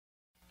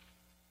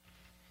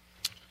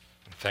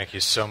Thank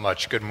you so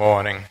much. Good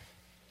morning.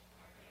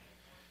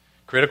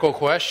 Critical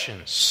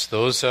questions.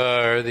 Those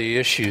are the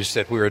issues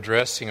that we're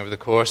addressing over the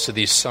course of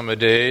these summer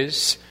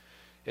days.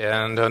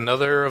 And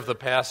another of the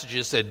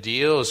passages that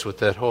deals with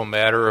that whole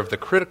matter of the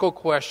critical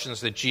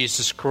questions that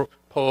Jesus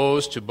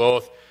posed to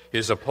both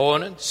his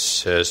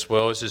opponents as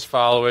well as his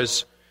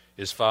followers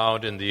is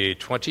found in the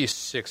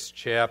 26th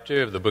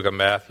chapter of the book of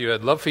Matthew.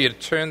 I'd love for you to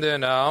turn there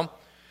now.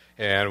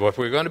 And what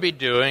we're going to be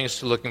doing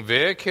is looking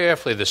very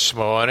carefully this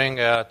morning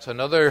at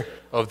another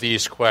of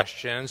these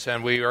questions,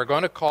 and we are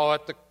going to call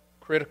it the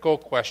critical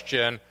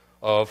question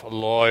of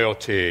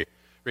loyalty,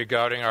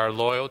 regarding our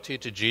loyalty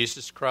to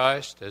Jesus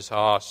Christ as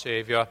our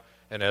Savior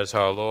and as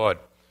our Lord.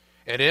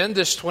 And in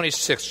this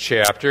 26th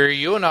chapter,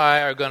 you and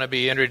I are going to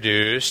be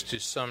introduced to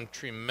some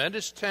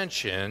tremendous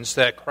tensions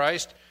that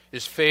Christ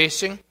is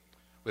facing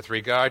with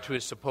regard to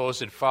his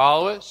supposed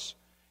followers.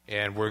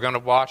 And we're going to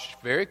watch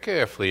very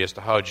carefully as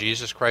to how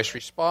Jesus Christ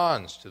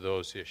responds to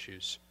those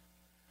issues.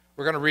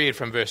 We're going to read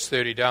from verse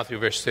 30 down through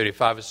verse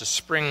 35 as a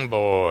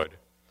springboard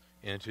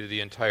into the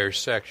entire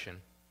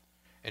section.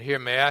 And here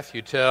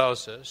Matthew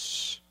tells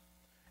us,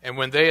 "And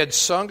when they had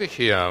sung a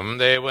hymn,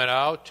 they went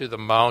out to the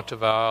Mount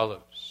of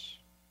Olives.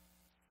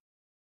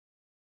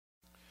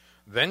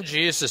 Then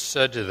Jesus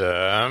said to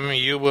them,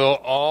 'You will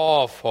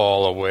all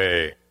fall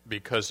away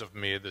because of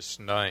me this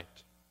night.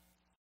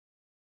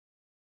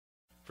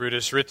 For it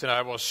is written,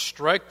 I will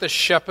strike the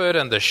shepherd,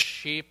 and the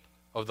sheep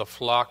of the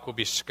flock will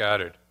be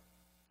scattered.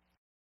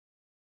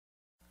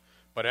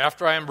 But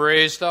after I am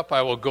raised up,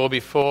 I will go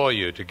before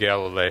you to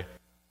Galilee.'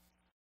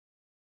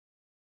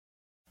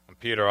 And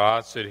Peter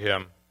answered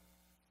him,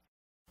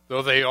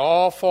 'Though they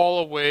all fall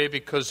away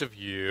because of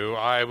you,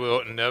 I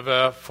will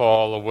never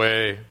fall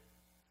away.'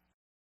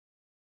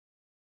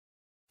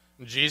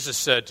 And Jesus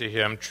said to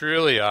him,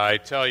 'Truly I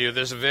tell you,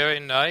 this very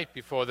night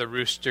before the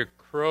rooster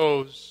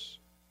crows,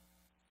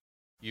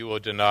 you will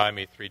deny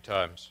me 3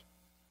 times.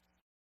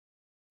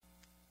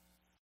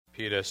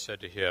 Peter said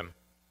to him,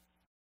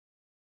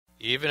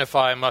 'Even if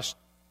I must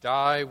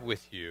die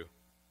with you,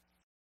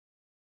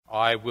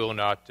 I will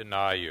not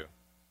deny you.'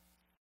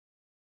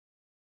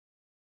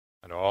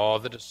 And all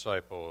the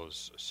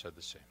disciples said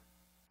the same."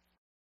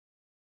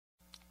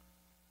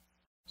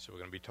 So we're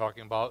going to be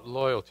talking about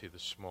loyalty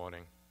this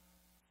morning,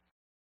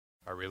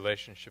 our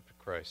relationship to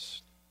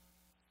Christ.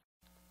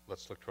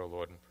 Let's look to our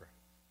Lord in prayer.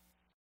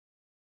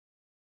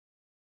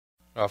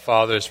 Our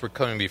Father, as we're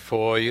coming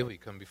before you, we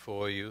come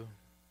before you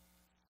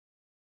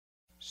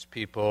as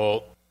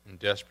people in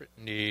desperate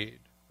need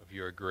of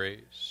your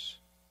grace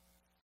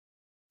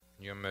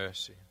and your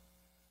mercy.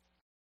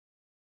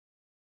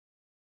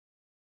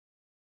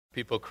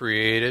 People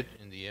created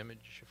in the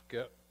image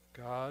of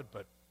God,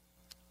 but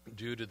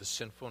due to the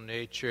sinful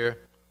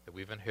nature that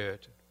we've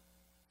inherited,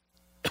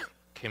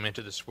 came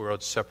into this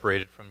world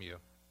separated from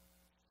you.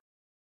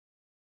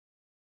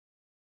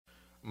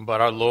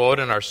 But our Lord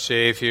and our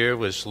Savior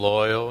was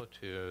loyal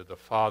to the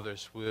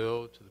Father's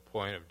will to the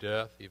point of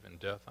death, even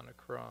death on a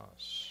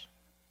cross.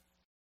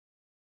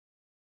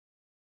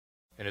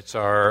 And it's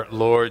our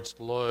Lord's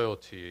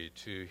loyalty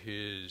to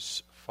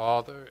his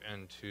Father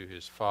and to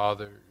his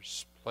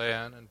Father's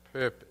plan and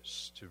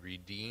purpose to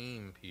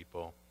redeem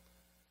people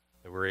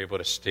that we're able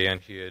to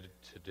stand here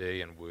today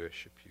and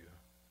worship you.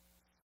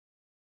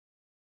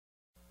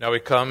 Now we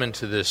come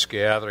into this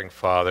gathering,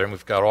 Father, and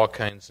we've got all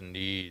kinds of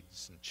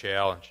needs and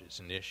challenges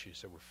and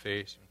issues that we're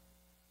facing.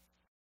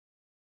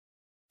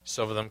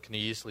 Some of them can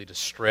easily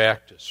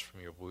distract us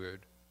from your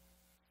word.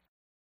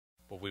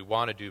 What we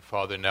want to do,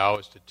 Father, now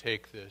is to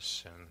take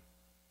this and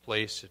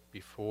place it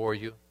before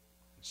you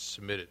and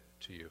submit it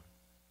to you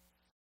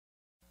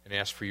and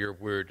ask for your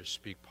word to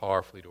speak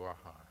powerfully to our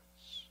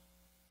hearts.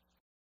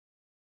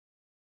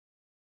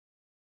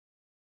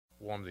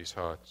 Warm these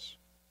hearts.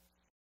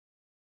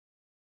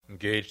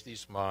 Engage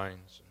these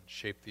minds and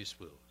shape these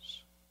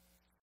wills.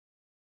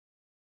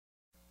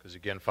 Because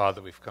again,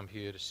 Father, we've come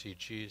here to see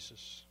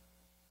Jesus,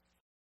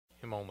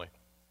 him only.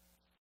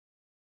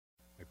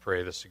 We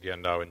pray this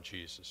again now in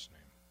Jesus'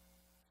 name.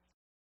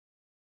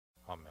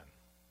 Amen.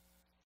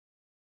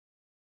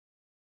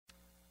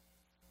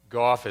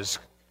 Goff has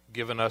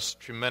given us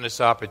tremendous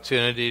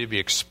opportunity to be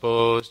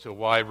exposed to a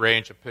wide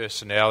range of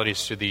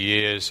personalities through the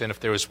years. And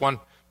if there was one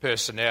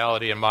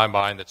personality in my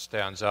mind that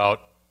stands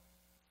out,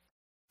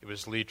 it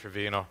was Lee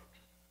Trevino.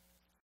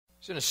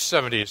 He's in his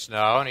 70s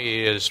now, and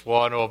he has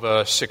won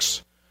over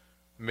 6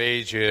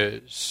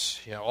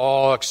 majors,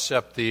 all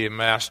except the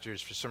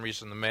Masters. For some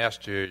reason, the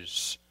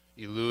Masters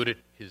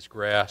eluded his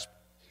grasp.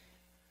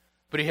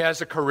 But he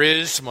has a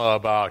charisma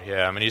about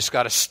him, and he's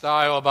got a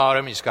style about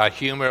him, he's got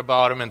humor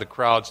about him, and the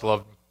crowds love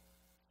him.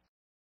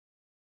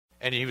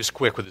 And he was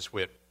quick with his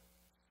wit.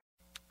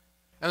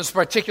 And there's a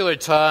particular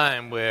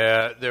time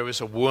where there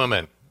was a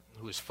woman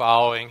who was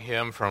following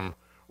him from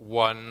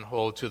one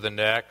hole to the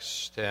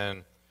next,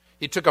 and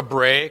he took a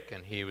break,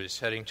 and he was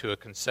heading to a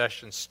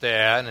concession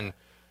stand, and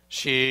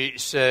she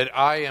said,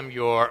 "I am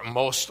your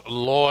most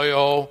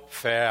loyal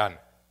fan."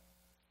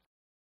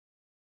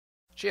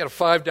 She had a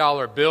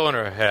 $5 bill in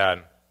her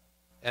hand,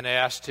 and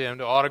asked him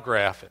to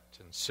autograph it.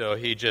 And so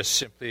he just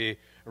simply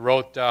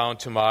wrote down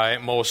to my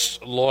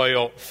most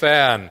loyal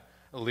fan,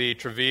 Lee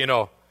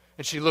Trevino.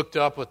 And she looked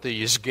up with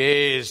these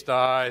gazed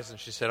eyes, and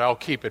she said, "I'll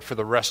keep it for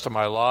the rest of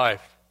my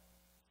life."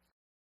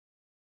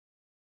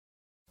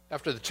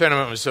 After the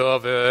tournament was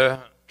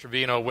over,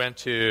 Trevino went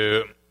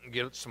to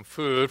get some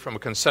food from a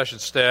concession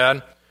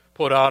stand,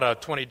 pulled out a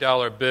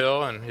 $20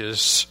 bill, and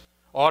his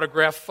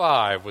autograph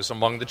 5 was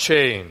among the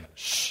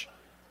change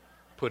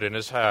put in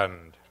his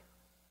hand.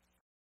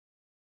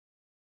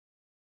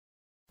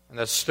 And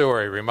that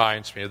story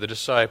reminds me of the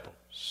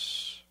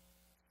disciples.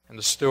 And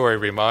the story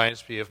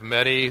reminds me of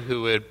many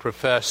who would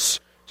profess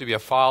to be a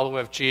follower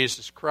of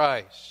Jesus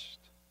Christ.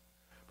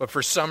 But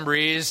for some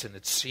reason,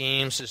 it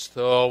seems as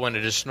though when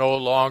it is no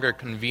longer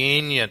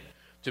convenient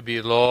to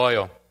be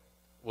loyal,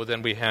 well,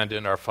 then we hand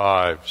in our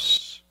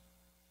 5s.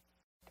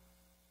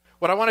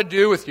 What I want to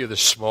do with you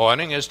this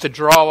morning is to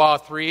draw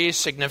out 3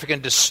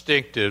 significant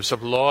distinctives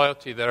of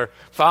loyalty that are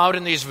found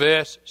in these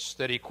verses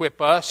that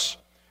equip us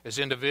as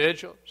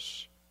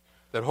individuals,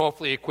 that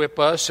hopefully equip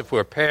us, if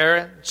we're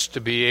parents,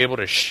 to be able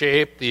to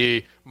shape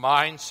the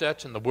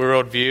mindset and the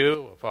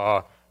worldview of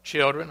our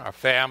children, our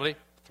family.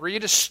 3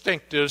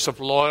 distinctives of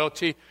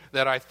loyalty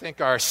that I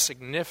think are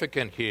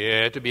significant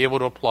here to be able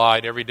to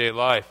apply to everyday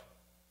life.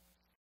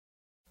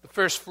 The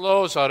first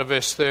flows out of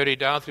verse 30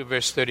 down through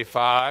verse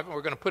 35, and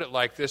we're going to put it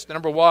like this.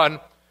 Number 1,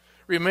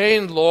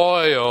 remain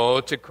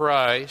loyal to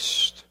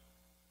Christ,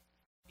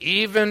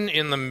 even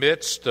in the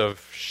midst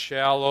of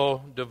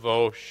shallow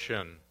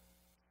devotion.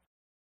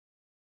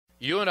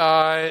 You and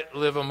I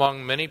live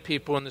among many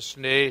people in this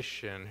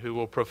nation who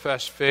will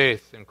profess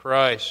faith in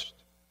Christ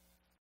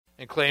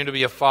and claim to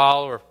be a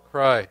follower of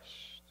Christ.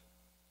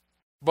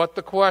 But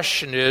the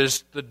question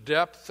is the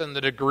depth and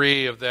the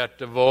degree of that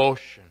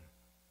devotion.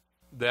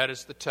 That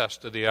is the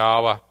test of the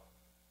hour.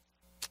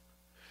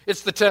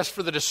 It's the test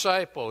for the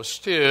disciples,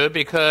 too,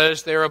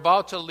 because they're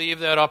about to leave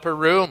that upper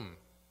room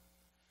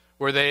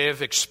where they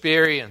have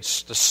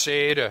experienced the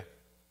Seder,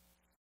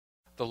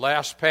 the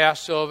last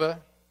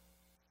Passover,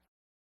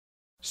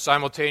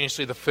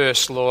 simultaneously the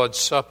first Lord's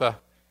Supper.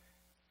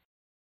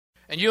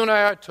 And you and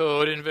I are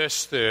told in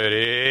verse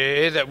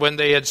 30 that when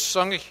they had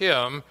sung a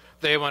hymn,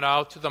 they went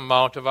out to the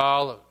Mount of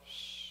Olives.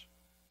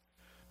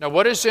 Now,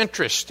 what is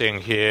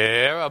interesting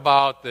here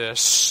about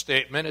this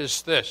statement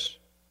is this.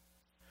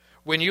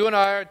 When you and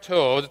I are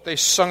told that they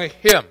sung a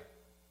hymn,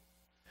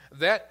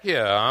 that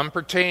hymn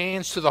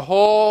pertains to the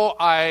whole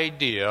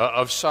idea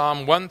of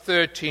Psalm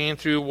 113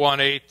 through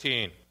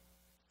 118.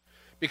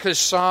 Because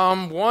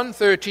Psalm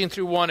 113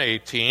 through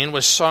 118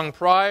 was sung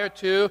prior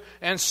to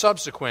and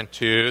subsequent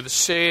to the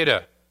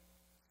Seder.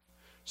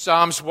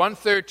 Psalms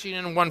 113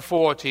 and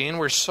 114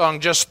 were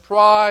sung just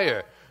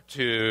prior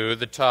to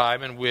the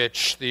time in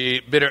which the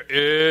bitter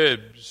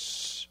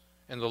herbs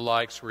and the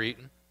likes were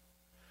eaten.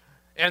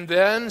 And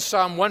then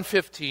Psalm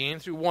 115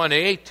 through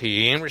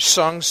 118 were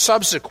sung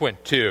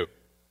subsequent to.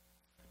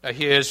 Now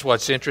here's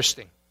what's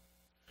interesting.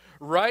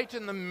 Right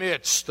in the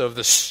midst of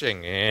the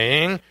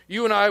singing,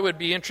 you and I would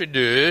be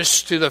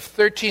introduced to the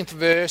 13th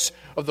verse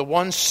of the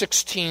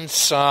 116th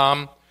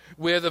Psalm,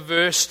 where the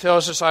verse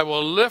tells us, "I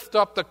will lift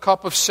up the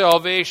cup of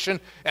salvation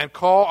and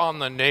call on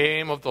the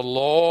name of the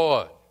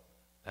Lord."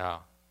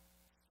 Now,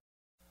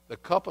 the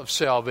cup of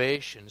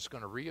salvation is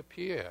going to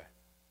reappear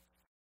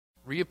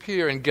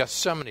in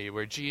Gethsemane,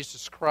 where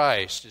Jesus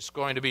Christ is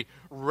going to be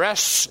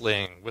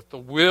wrestling with the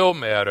will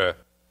matter,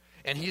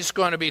 and he's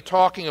going to be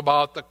talking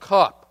about the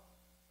cup.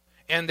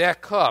 And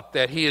that cup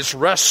that he is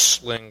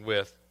wrestling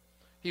with,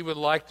 he would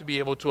like to be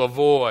able to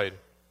avoid.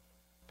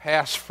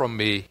 "Pass from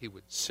me," he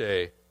would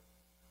say.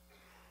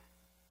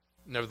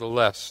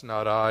 "Nevertheless,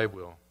 not I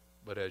will,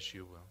 but as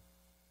you will."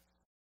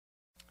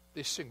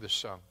 They sing this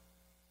song.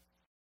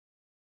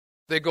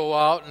 They go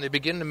out and they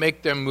begin to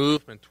make their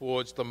movement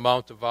towards the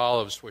Mount of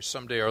Olives, where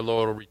someday our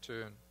Lord will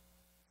return.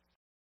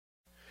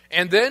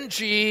 And then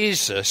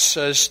Jesus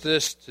says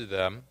this to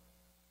them,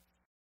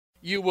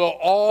 "You will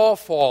all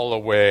fall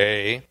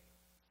away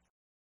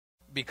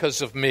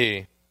because of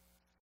me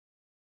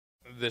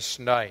this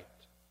night."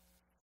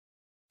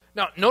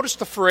 Now, notice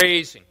the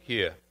phrasing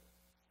here.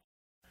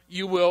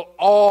 You will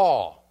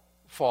all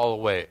fall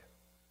away.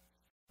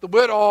 The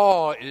word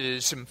all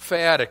is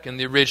emphatic in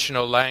the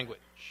original language.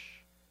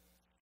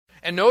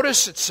 And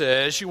notice it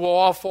says, you will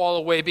all fall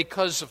away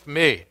because of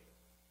me.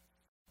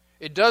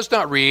 It does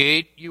not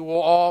read, you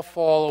will all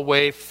fall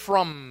away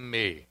from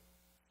me.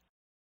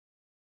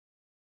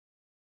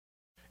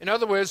 In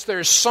other words,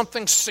 there's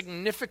something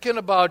significant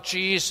about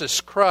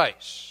Jesus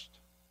Christ,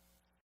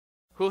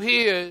 who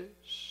he is,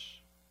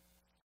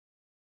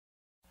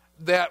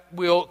 that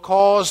will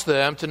cause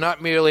them to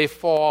not merely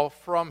fall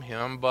from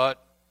him,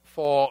 but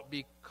fall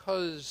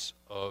because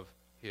of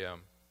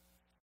him.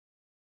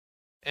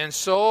 And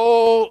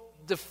so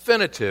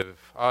definitive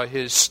are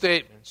his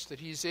statements that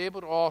he's able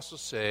to also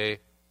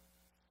say,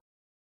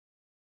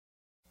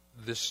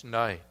 this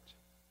night.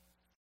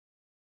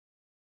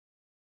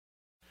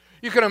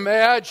 You can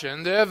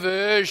imagine their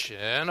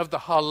version of the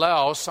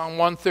Hallel, Psalm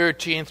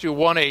 113 through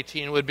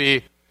 118, would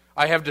be,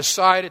 I have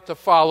decided to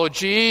follow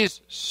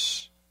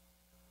Jesus.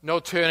 No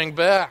turning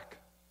back.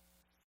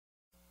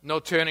 No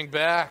turning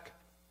back.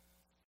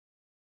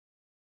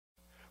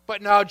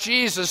 But now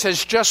Jesus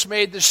has just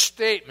made this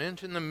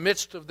statement in the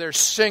midst of their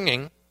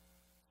singing.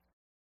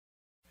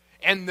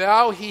 And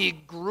now he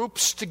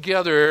groups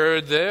together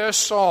their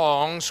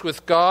songs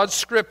with God's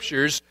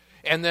scriptures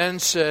and then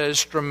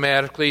says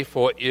dramatically,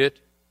 "For it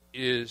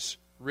is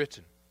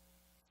written."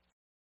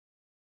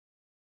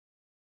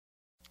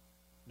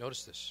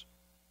 Notice this.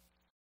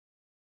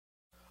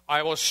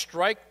 "I will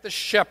strike the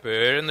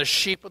shepherd, and the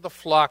sheep of the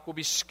flock will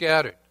be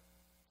scattered."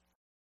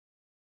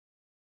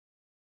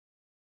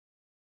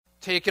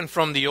 Taken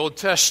from the Old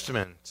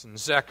Testament in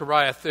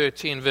Zechariah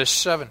 13, verse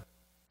 7.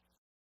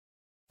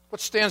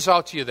 What stands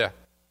out to you there?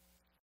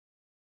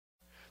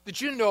 Did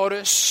you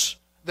notice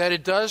that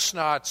it does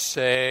not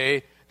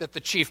say that the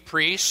chief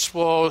priests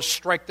will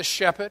strike the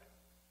shepherd?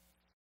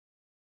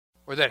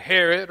 Or that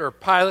Herod or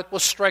Pilate will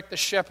strike the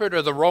shepherd?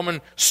 Or the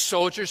Roman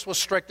soldiers will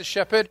strike the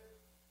shepherd?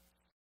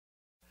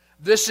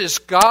 This is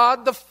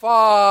God the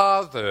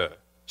Father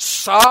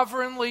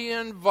sovereignly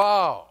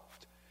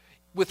involved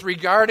with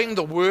regarding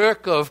the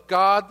work of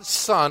God the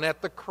Son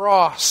at the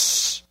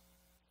cross.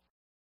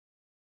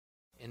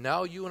 And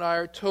now you and I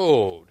are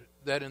told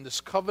that in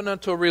this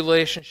covenantal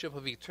relationship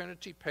of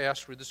eternity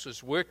past where this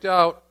was worked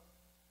out,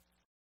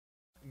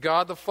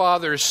 God the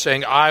Father is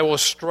saying, "I will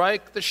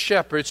strike the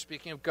shepherd,"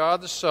 speaking of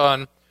God the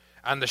Son,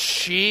 "and the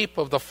sheep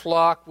of the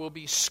flock will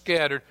be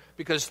scattered,"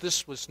 because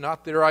this was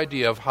not their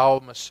idea of how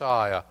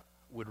Messiah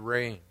would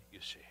reign, you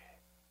see.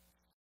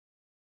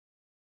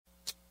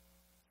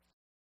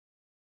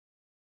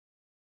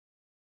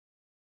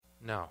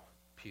 Now,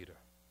 Peter.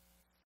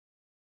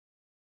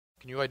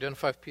 Can you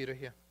identify Peter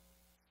here?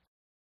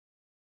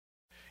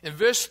 In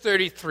verse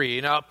 33,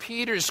 now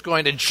Peter's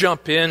going to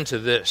jump into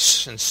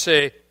this and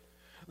say,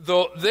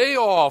 "Though they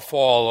all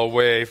fall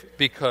away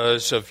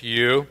because of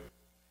you."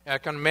 And I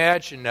can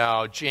imagine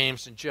now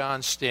James and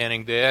John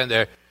standing there, and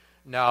they're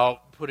now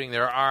putting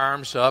their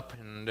arms up,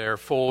 and they're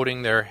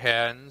folding their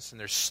hands, and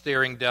they're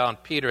staring down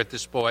Peter at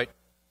this point.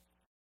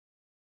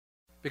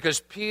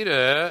 Because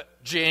Peter,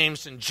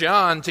 James, and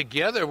John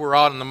together were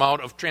out on the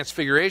Mount of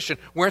Transfiguration,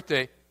 weren't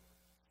they?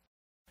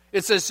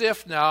 It's as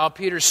if now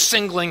Peter's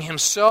singling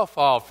himself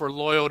out for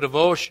loyal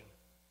devotion.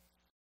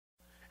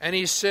 And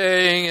he's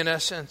saying, in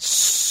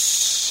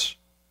essence,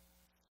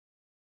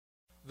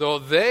 though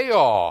they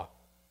all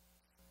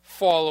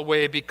fall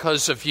away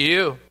because of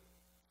you,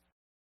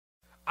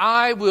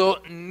 I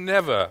will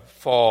never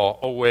fall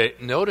away.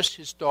 Notice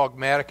his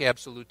dogmatic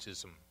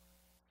absolutism.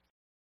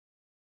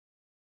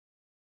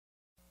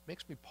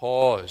 Makes me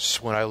pause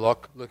when I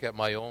look at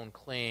my own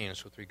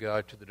claims with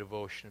regard to the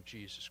devotion of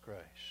Jesus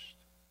Christ.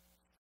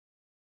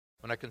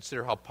 When I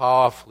consider how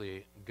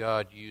powerfully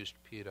God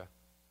used Peter,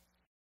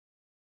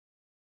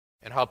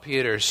 and how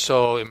Peter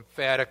so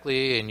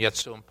emphatically and yet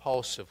so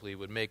impulsively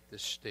would make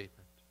this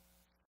statement.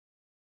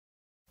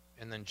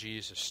 And then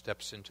Jesus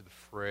steps into the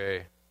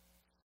fray.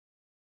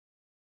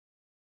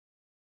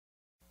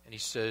 And he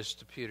says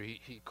to Peter,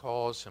 he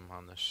calls him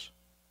on this.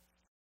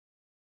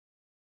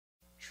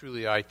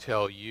 "Truly I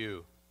tell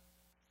you,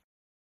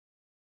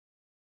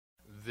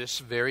 this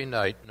very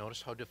night,"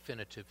 notice how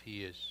definitive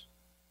he is,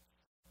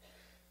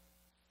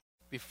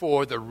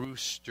 "before the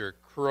rooster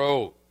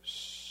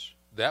crows,"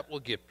 that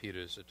will get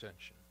Peter's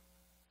attention.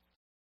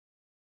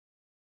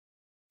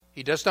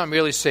 He does not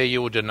merely say,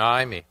 "You will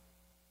deny me."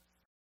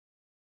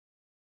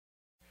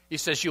 He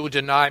says, "You will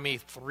deny me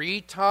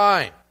 3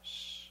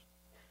 times.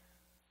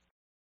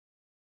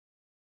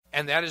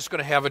 And that is going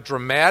to have a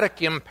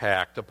dramatic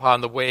impact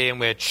upon the way in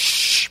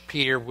which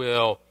Peter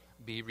will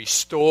be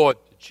restored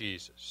to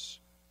Jesus.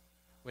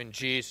 When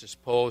Jesus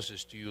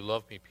poses, "Do you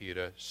love me,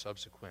 Peter?"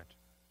 subsequent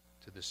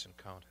to this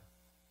encounter.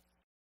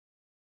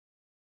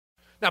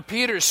 Now,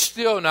 Peter's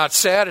still not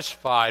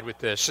satisfied with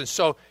this, and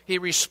so he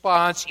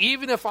responds,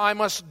 "Even if I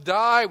must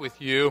die with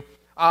you,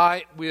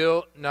 I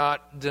will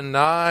not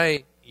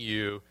deny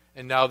you."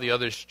 And now the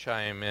others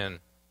chime in.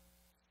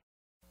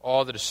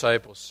 All the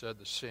disciples said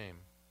the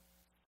same.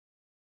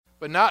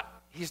 But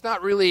he's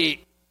not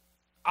really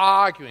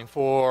arguing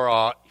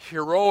for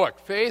heroic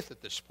faith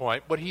at this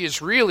point. What he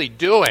is really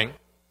doing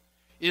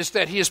is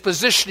that he is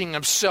positioning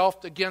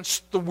himself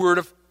against the Word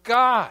of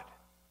God.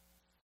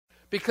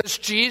 Because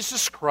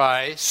Jesus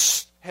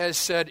Christ has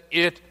said,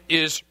 "It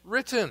is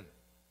written.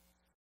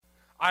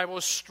 I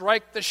will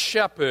strike the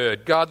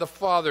shepherd," God the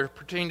Father,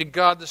 pertaining to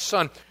God the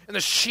Son, "and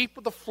the sheep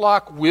of the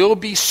flock will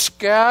be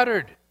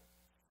scattered."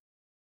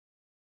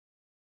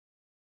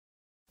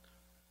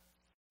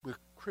 We're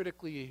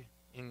critically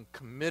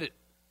committed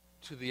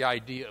to the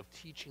idea of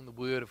teaching the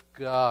Word of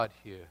God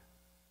here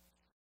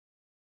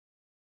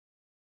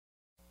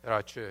at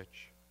our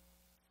church.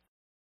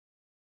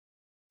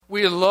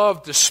 We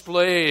love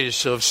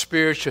displays of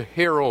spiritual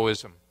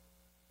heroism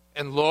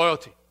and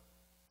loyalty.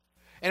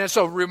 And it's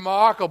a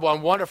remarkable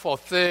and wonderful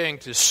thing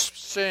to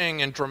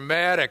sing in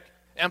dramatic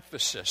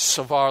emphasis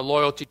of our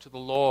loyalty to the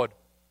Lord.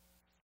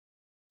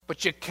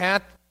 But you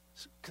can't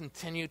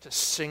continue to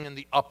sing in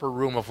the upper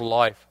room of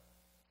life.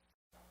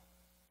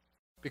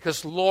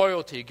 Because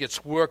loyalty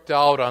gets worked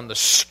out on the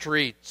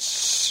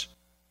streets.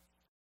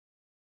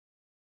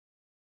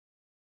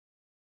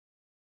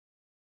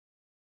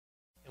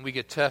 And we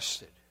get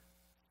tested.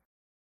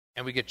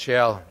 And we get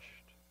challenged.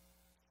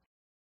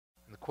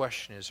 And the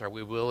question is, are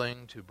we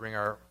willing to bring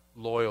our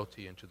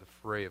loyalty into the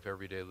fray of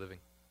everyday living?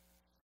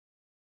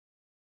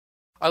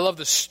 I love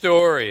the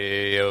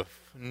story of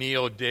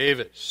Neil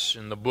Davis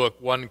in the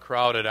book One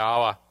Crowded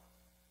Hour.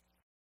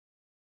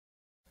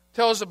 It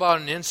tells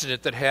about an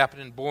incident that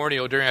happened in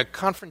Borneo during a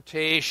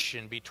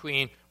confrontation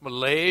between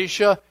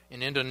Malaysia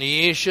and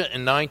Indonesia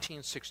in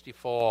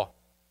 1964.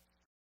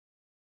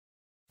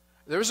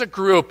 There was a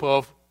group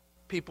of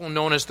people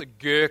known as the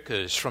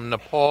Gurkhas from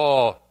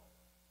Nepal,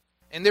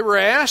 and they were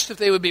asked if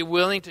they would be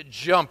willing to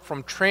jump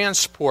from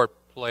transport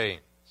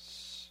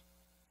planes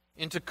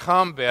into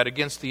combat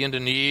against the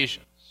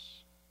Indonesians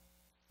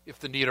if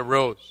the need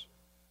arose.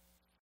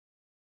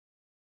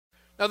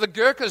 Now, the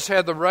Gurkhas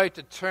had the right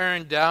to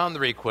turn down the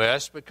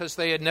request because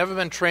they had never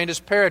been trained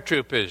as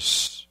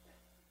paratroopers.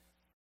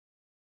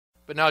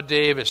 But now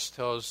Davis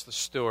tells the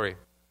story.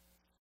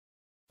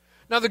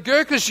 Now, the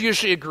Gurkhas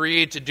usually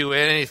agreed to do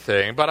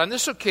anything, but on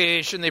this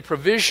occasion they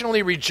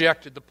provisionally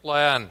rejected the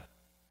plan.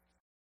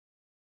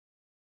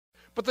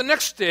 But the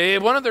next day,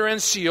 one of their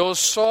NCOs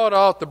sought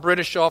out the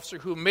British officer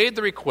who made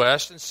the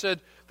request and said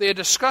they had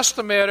discussed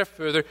the matter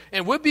further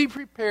and would be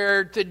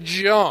prepared to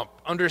jump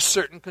under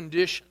certain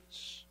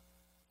conditions.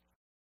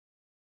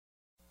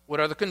 What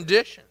are the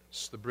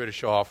conditions? The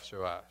British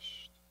officer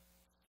asked.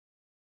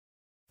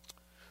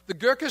 The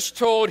Gurkhas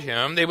told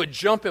him they would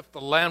jump if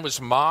the land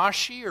was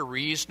marshy or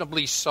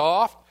reasonably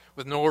soft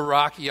with no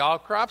rocky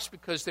outcrops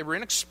because they were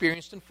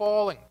inexperienced in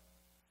falling.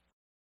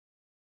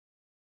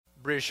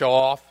 The British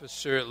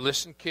officer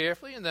listened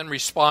carefully and then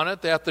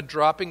responded that the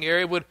dropping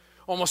area would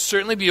almost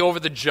certainly be over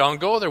the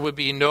jungle. There would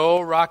be no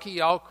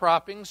rocky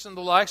outcroppings and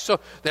the like, so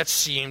that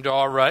seemed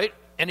all right.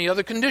 Any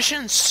other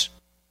conditions?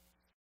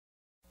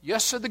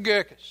 Yes, said the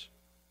Gurkhas.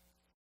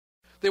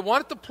 They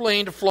wanted the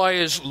plane to fly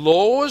as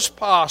low as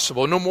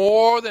possible, no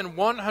more than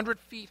 100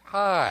 feet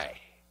high.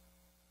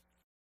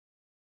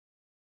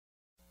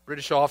 The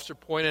British officer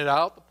pointed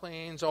out the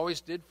planes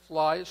always did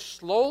fly as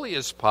slowly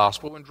as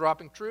possible when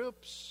dropping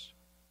troops.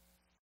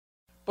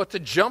 But to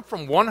jump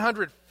from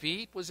 100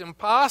 feet was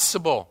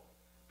impossible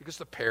because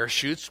the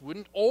parachutes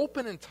wouldn't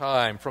open in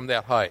time from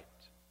that height.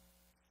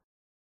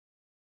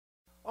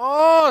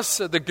 Oh,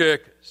 said the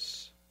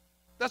Gurkhas,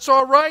 that's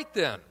all right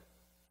then.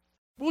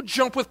 We'll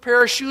jump with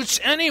parachutes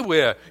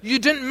anywhere. You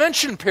didn't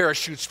mention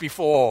parachutes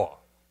before.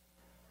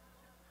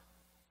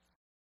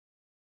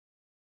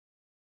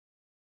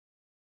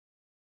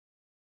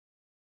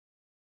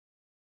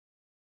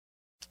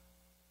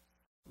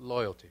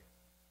 Loyalty.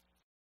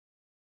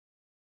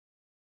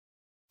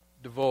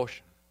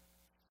 Devotion.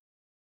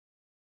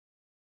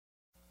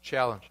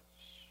 Challenges.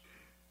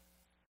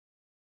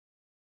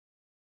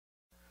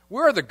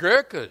 Where are the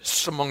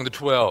Gurkhas among the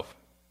 12?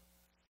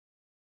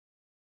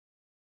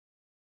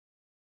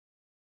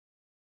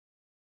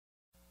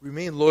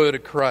 Remain loyal to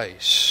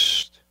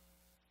Christ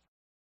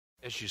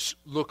as you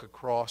look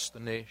across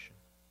the nation,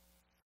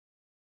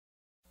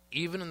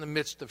 even in the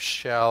midst of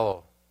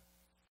shallow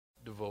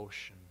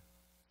devotion.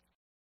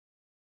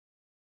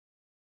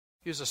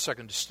 Here's a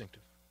second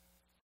distinctive.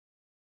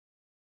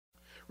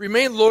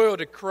 Remain loyal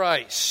to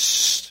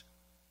Christ,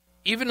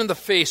 even in the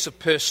face of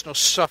personal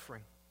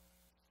suffering.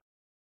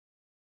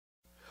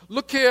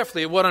 Look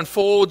carefully at what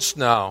unfolds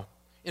now.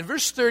 In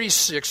verse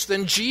 36,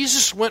 then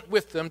Jesus went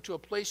with them to a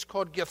place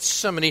called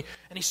Gethsemane,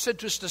 and he said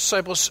to his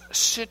disciples,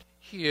 sit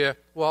here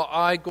while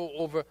I go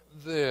over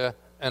there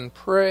and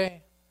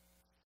pray.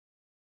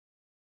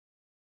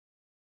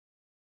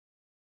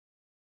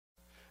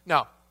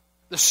 Now,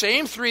 the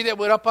same three that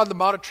went up on the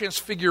Mount of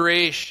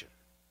Transfiguration,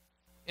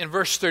 in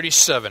verse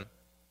 37,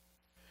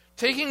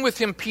 taking with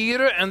him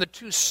Peter and the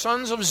two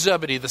sons of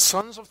Zebedee, the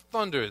sons of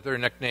thunder, their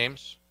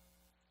nicknames,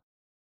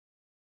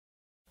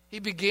 he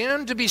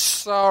began to be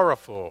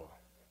sorrowful,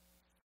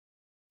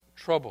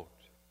 troubled.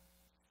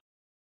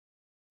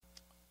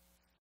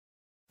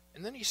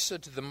 And then he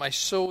said to them, my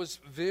soul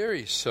is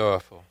very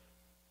sorrowful,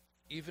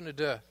 even to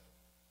death.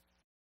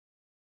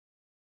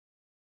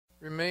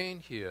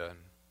 Remain here and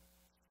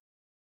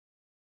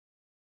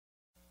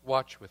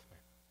watch with me.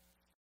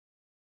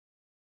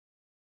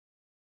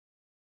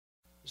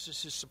 This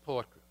is his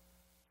support group.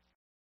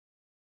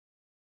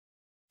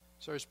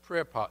 These are his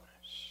prayer partners.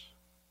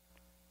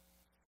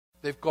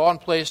 They've gone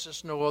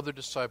places no other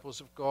disciples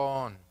have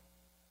gone.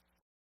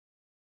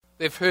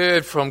 They've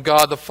heard from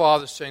God the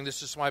Father saying,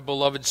 this is my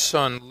beloved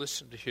Son,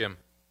 listen to him.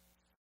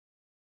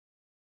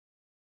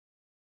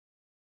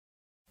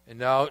 And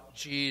now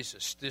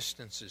Jesus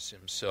distances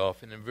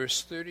himself. And in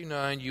verse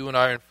 39, you and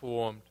I are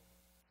informed.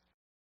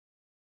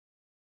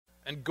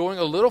 And going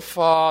a little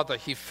farther,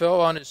 he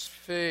fell on his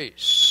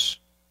face.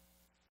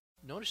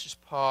 Notice his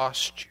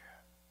posture.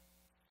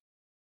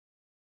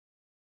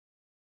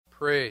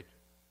 Prayed.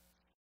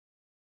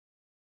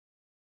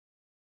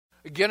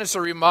 Again, it's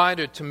a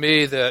reminder to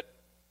me that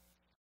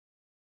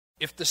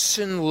if the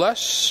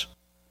sinless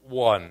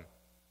one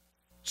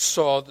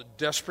saw the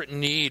desperate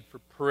need for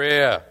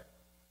prayer,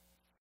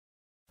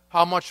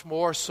 how much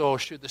more so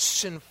should the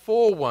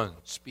sinful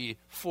ones be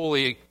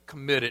fully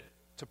committed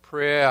to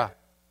prayer?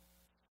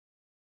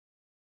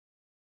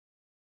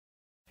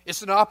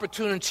 It's an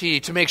opportunity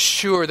to make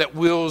sure that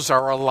wills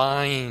are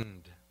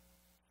aligned.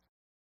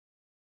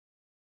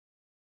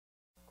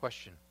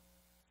 Question.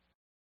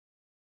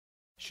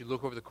 As you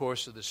look over the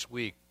course of this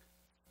week,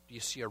 do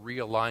you see a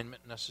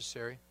realignment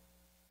necessary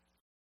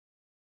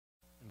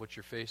in what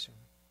you're facing?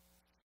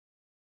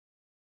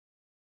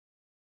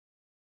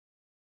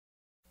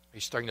 Are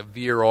you starting to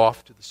veer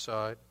off to the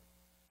side?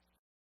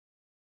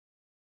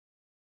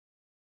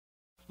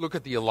 Look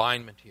at the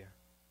alignment here.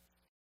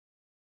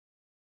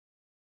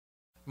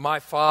 My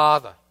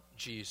Father,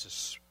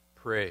 Jesus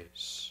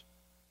prays.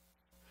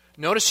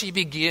 Notice he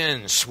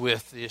begins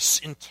with this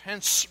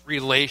intense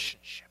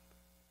relationship.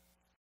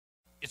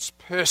 It's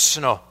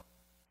personal.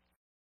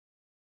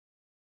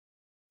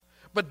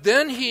 But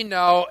then he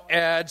now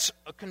adds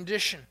a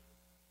condition.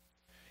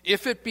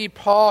 If it be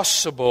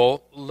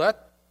possible,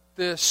 let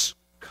this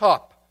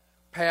cup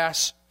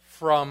pass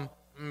from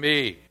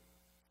me.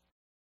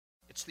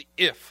 It's the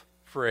if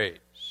phrase,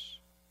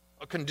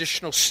 a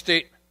conditional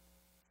statement.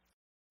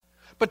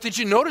 But did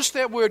you notice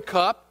that word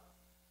cup?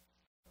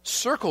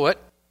 Circle it.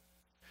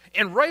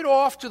 And right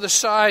off to the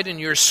side in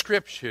your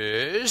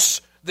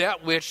scriptures,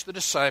 that which the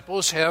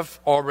disciples have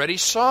already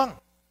sung.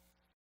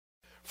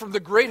 From the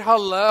great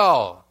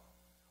Hallel,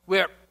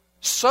 where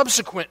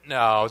subsequent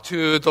now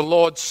to the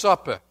Lord's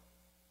Supper,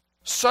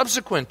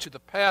 subsequent to the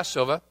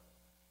Passover,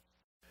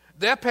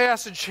 that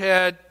passage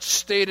had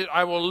stated,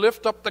 I will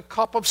lift up the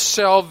cup of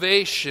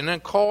salvation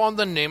and call on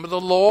the name of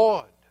the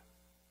Lord.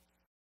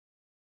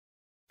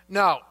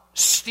 Now,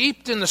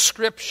 steeped in the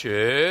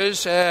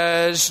scriptures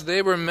as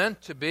they were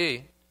meant to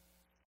be,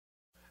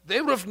 they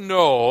would have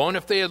known,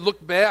 if they had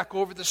looked back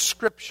over the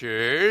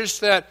scriptures,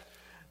 that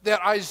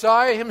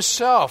Isaiah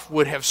himself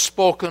would have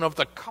spoken of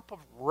the cup of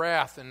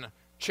wrath in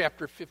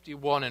chapter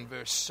 51 and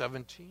verse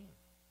 17.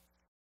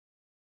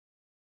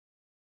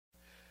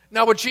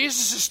 Now, what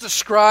Jesus is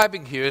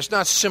describing here is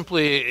not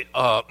simply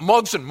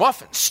mugs and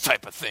muffins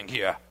type of thing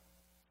here.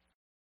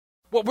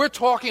 What we're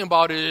talking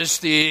about is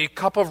the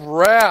cup of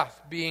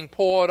wrath being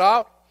poured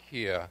out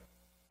here.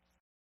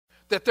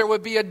 That there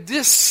would be a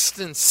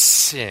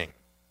distancing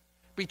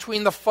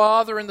between the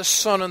Father and the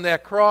Son on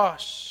that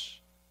cross,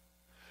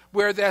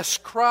 where this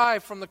cry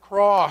from the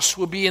cross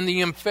will be in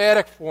the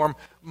emphatic form,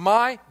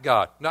 my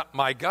God, not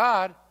my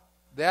God.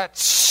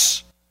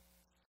 That's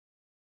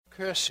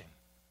cursing.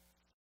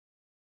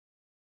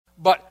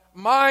 But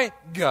my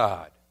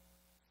God,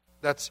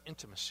 that's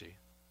intimacy.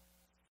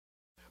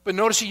 But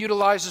notice he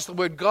utilizes the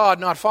word God,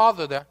 not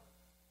Father there.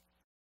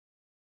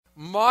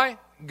 My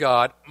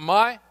God,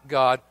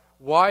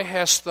 why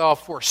hast thou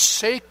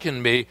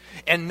forsaken me?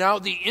 And now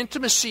the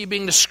intimacy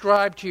being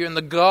described here in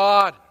the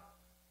God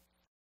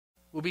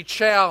will be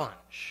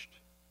challenged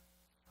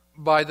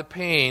by the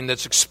pain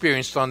that's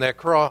experienced on that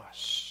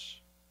cross.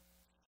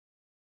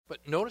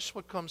 But notice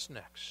what comes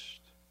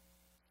next.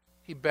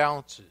 He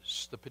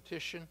balances the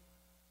petition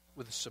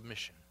with a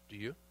submission. Do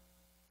you?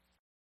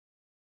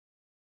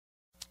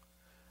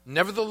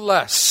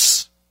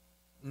 Nevertheless,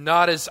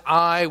 not as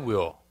I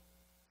will,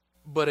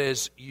 but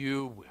as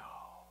you will.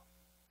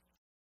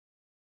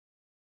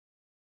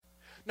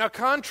 Now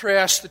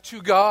contrast the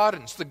two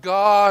gardens, the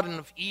Garden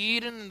of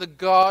Eden and the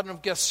Garden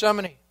of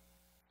Gethsemane.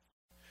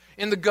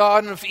 In the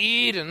Garden of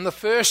Eden, the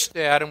first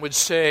Adam would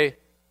say,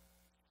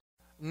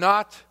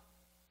 not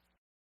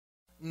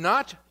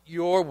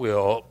your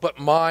will, but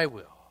my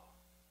will.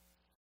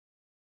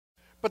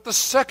 But the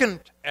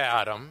second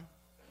Adam,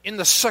 in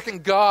the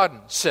second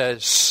garden,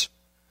 says,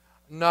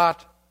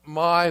 not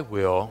my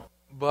will,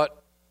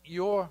 but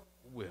your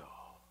will.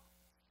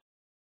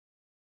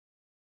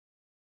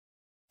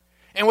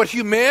 And what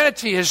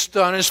humanity has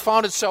done is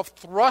found itself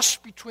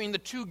thrust between the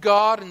two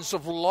gardens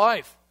of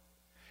life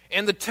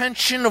and the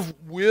tension of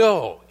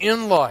will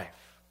in life.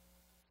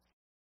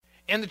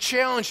 And the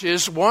challenge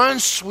is,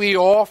 once we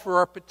offer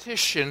our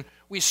petition,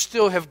 we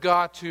still have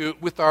got to,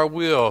 with our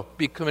will,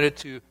 be committed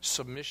to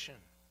submission.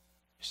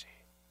 You see.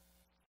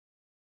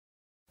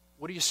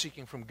 What are you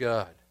seeking from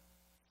God?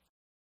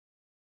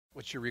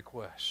 What's your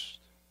request?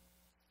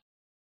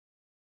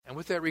 And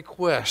with that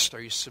request,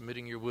 are you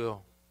submitting your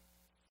will?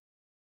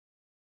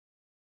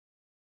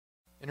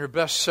 In her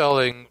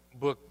best-selling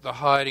book, The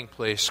Hiding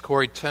Place,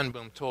 Corrie ten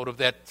Boom told of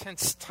that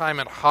tense time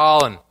in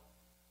Holland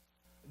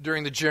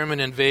during the German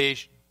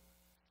invasion.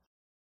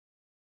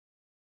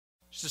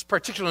 This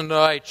particular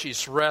night,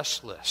 she's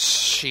restless.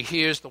 She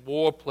hears the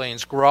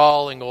warplanes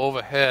growling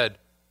overhead.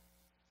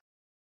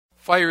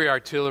 Fiery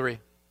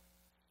artillery.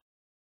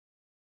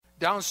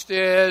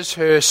 Downstairs,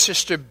 her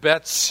sister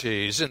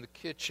Betsy's in the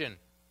kitchen.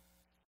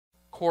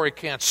 Corrie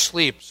can't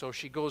sleep, so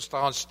she goes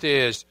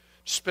downstairs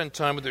to spend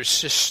time with her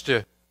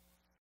sister.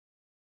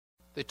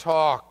 They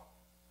talk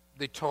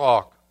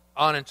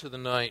on into the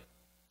night.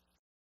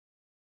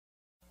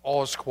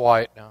 All is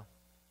quiet now.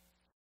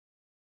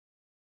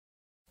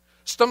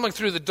 Stumbling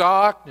through the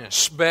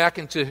darkness back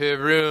into her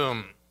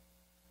room,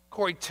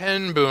 Corrie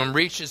ten Boom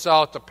reaches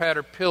out to pat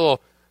her pillow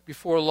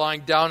before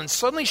lying down, and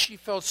suddenly she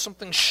felt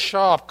something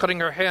sharp cutting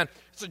her hand.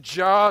 It's a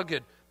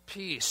jagged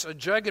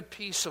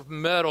piece of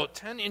metal,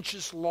 10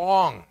 inches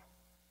long.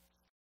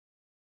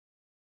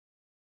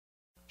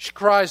 She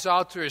cries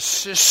out to her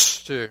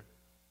sister,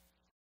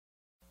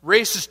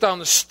 races down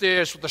the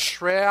stairs with the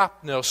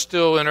shrapnel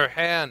still in her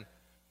hand.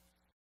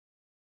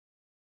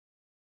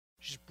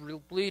 She's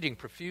bleeding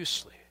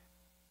profusely.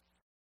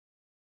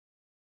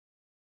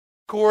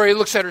 Corrie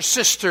looks at her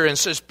sister and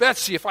says,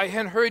 "Betsy, if I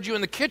hadn't heard you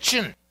in the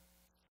kitchen."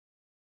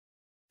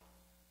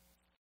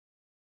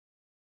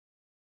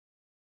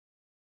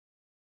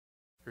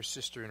 Her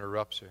sister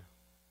interrupts her.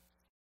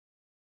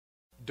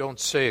 "Don't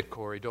say it,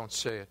 Corrie, don't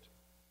say it.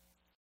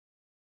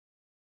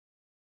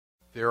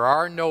 There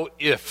are no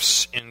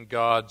ifs in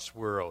God's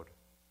world.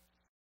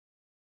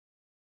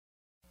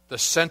 The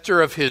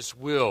center of His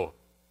will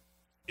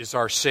is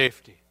our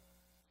safety."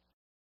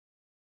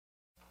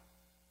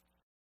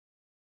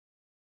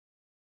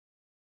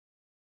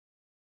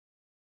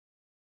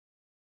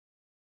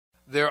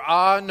 There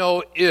are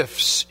no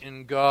ifs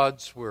in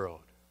God's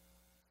world.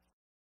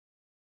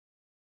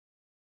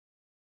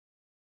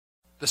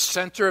 The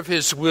center of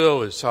His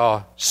will is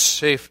our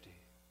safety.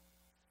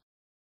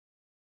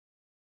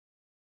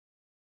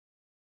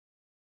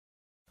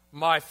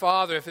 "My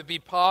Father, if it be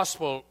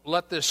possible,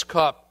 let this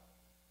cup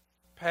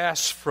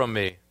pass from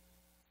me.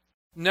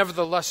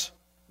 Nevertheless,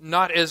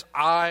 not as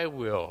I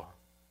will,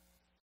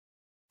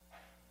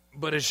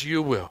 but as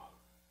you will."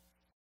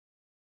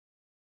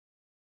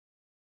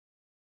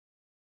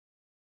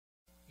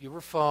 You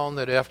ever found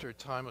that after a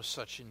time of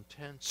such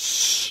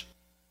intense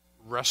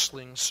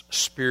wrestlings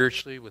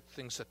spiritually with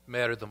things that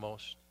matter the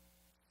most,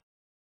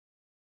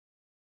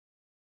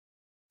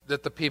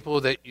 that the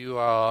people that you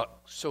are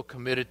so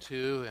committed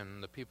to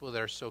and the people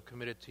that are so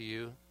committed to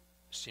you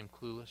seem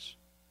clueless?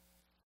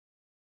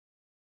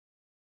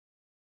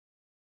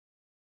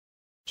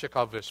 Check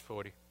out verse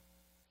 40.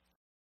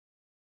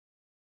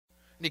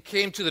 "And He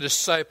came to the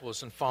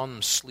disciples and found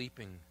them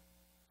sleeping."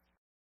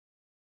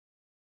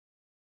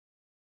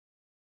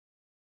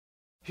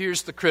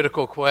 Here's the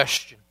critical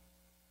question.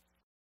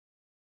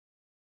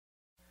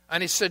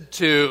 "And He said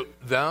to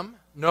them,"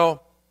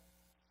 no,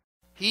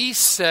 He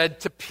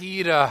said to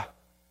Peter.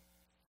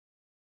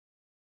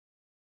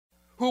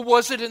 Who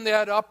was it in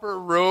that upper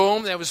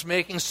room that was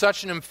making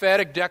such an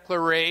emphatic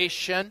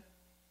declaration?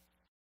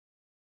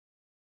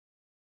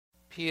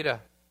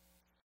 Peter.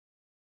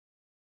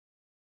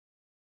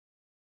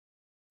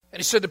 And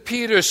He said to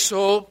Peter,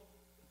 "So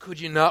could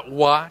you not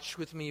watch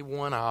with me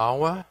 1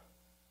 hour?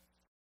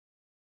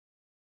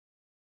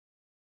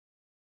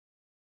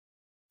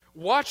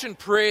 Watch and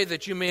pray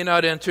that you may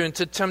not enter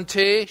into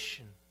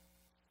temptation."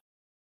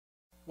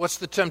 What's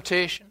the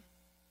temptation?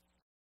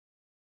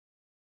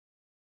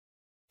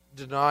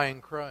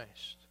 Denying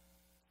Christ.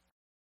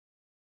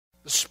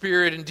 The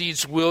spirit indeed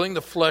is willing,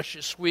 the flesh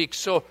is weak.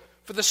 So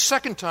for the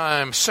second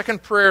time,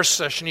 second prayer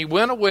session, he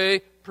went away,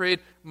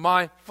 prayed,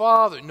 "My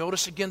Father."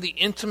 Notice again the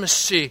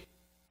intimacy.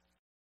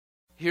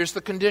 Here's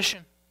the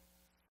condition.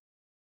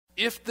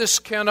 "If this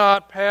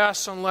cannot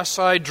pass unless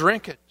I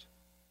drink it."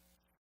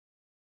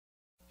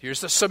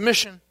 Here's the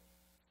submission.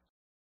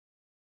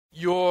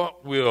 "Your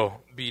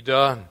will be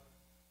done."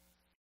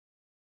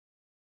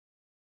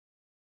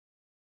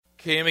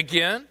 Came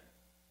again,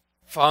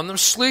 found them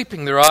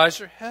sleeping. Their eyes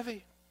are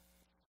heavy.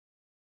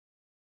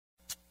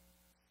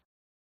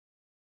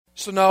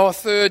 So now a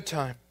third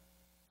time.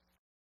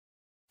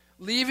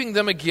 Leaving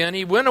them again,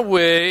 he went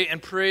away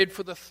and prayed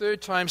for the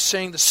third time,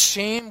 saying the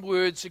same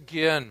words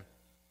again.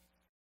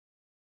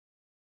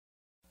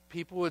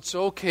 People, it's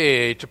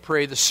okay to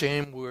pray the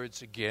same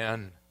words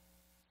again.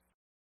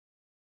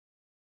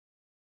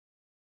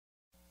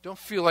 Don't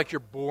feel like you're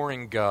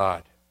boring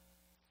God.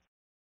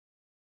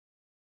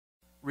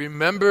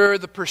 Remember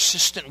the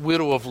persistent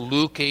widow of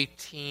Luke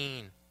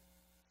 18.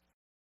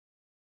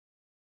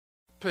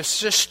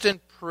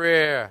 Persistent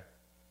prayer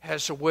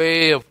has a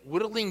way of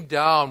whittling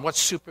down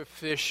what's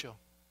superficial,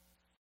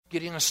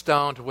 getting us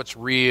down to what's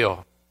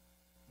real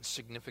and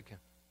significant.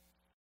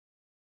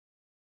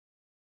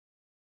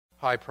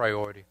 High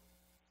priority.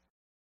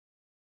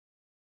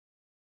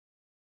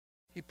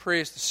 He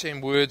prays the same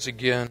words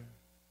again.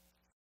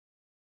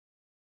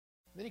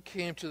 Then he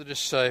came to the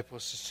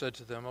disciples and said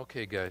to them,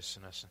 "Okay, guys,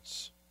 in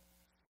essence,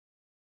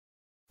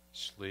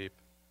 sleep.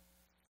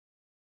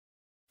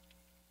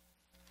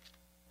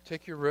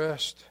 Take your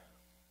rest.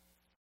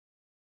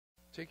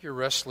 Take your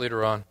rest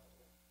later on.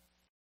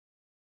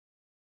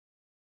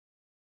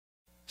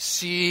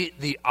 See,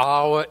 the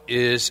hour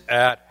is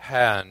at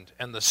hand,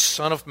 and the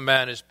Son of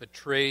Man is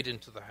betrayed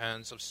into the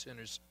hands of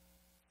sinners."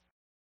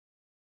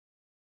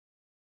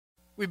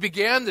 We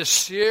began this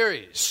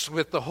series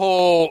with the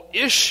whole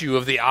issue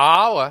of the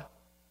hour.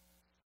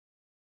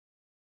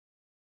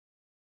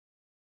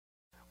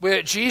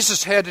 where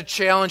Jesus had to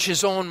challenge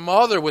his own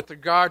mother with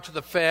regard to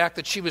the fact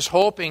that she was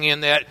hoping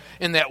in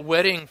that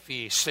wedding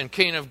feast in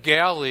Cana of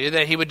Galilee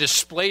that he would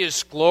display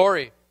his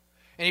glory.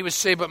 And he would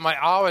say, but my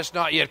hour has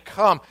not yet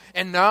come.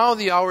 And now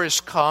the hour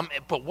has come.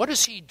 But what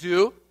does he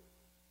do?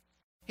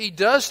 He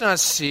does not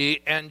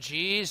see, and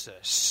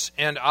Jesus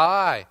and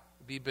I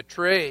be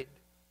betrayed.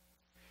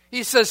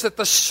 He says that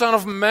the Son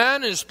of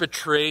Man is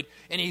betrayed,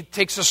 and he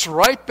takes us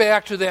right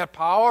back to that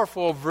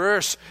powerful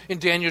verse in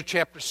Daniel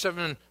chapter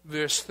 7,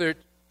 verse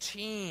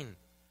 13,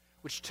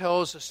 which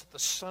tells us that the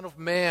Son of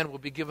Man will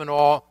be given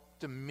all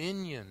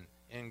dominion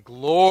and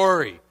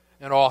glory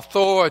and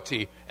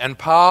authority and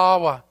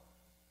power.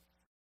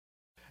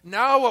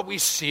 Now what we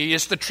see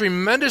is the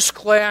tremendous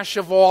clash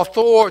of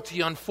authority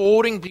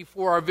unfolding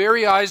before our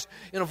very eyes,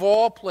 and of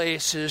all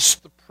places,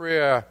 the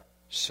prayer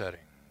setting.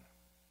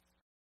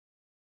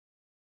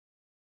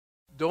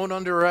 Don't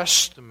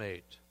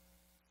underestimate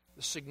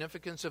the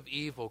significance of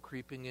evil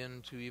creeping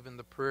into even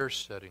the prayer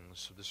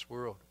settings of this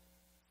world.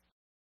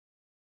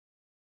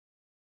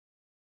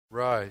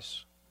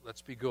 Rise,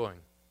 let's be going.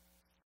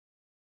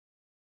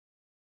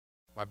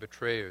 My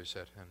betrayer is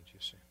at hand, you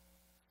see.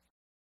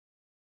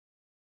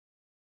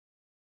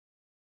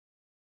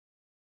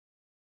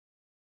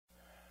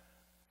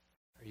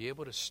 Are you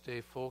able to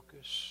stay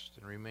focused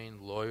and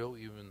remain loyal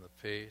even in the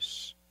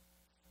face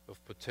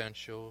of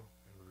potential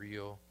and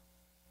real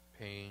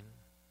pain,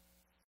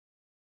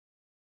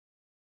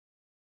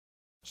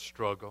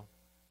 struggle,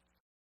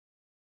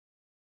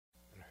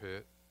 and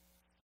hurt?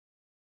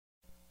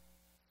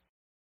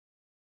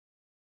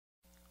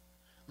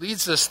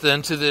 Leads us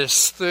then to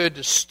this third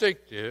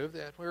distinctive,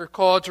 that we're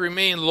called to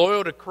remain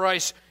loyal to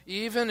Christ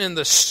even in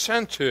the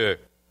center,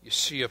 you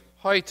see, of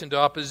heightened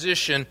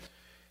opposition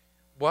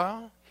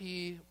while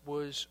he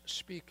was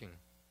speaking.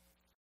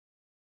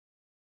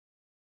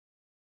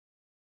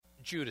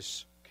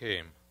 Judas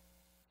came,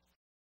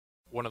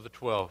 one of the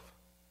 12.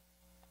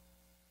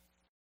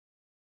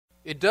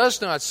 It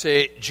does not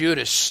say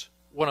Judas,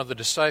 one of the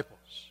disciples.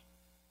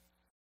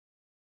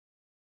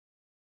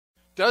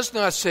 It does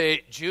not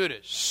say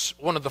Judas,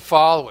 one of the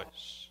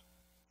followers.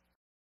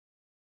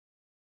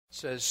 It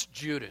says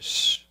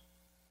Judas,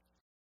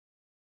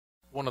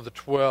 one of the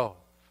 12.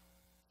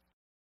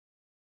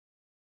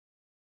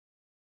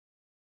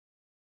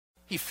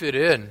 He fit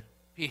in.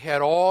 He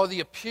had all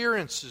the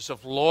appearances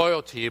of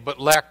loyalty, but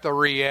lacked the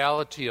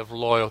reality of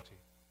loyalty.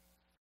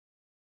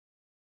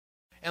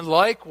 And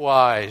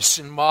likewise,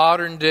 in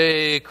modern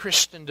day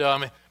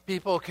Christendom,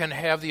 people can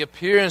have the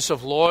appearance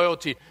of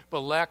loyalty, but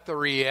lack the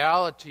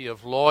reality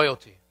of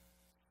loyalty.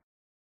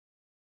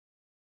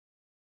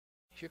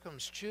 Here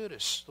comes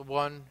Judas, the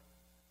one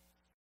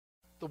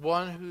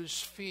whose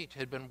feet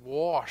had been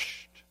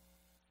washed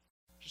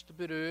just a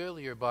bit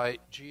earlier by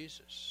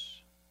Jesus.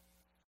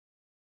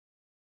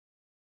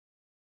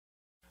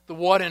 The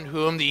one in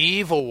whom the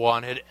evil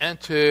one had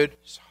entered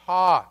his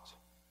heart.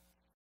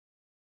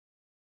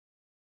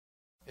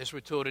 As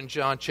we're told in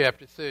John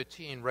chapter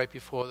 13, right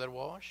before that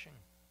washing.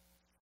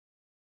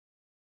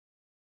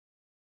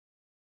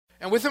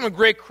 And with him a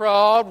great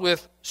crowd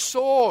with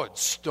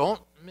swords. Don't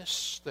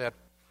miss that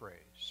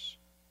phrase.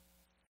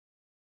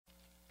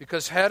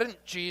 Because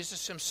hadn't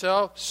Jesus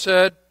himself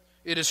said,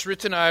 it is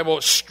written, I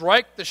will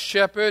strike the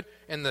shepherd,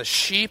 and the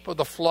sheep of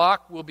the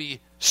flock will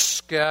be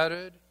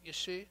scattered, you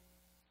see?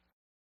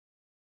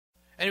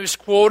 And he was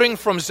quoting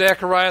from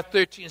Zechariah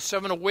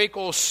 13:7, awake,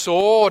 O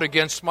sword,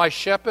 against my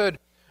shepherd,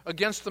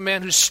 against the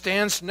man who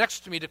stands next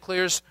to me,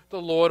 declares the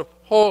Lord of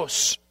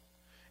hosts.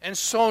 And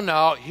so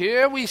now,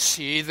 here we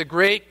see the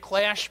great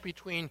clash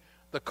between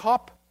the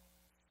cup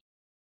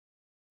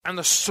and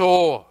the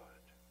sword.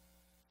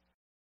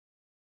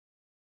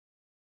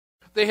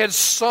 They had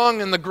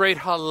sung in the great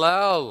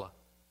Hallel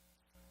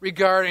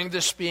regarding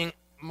this being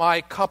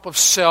my cup of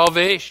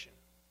salvation.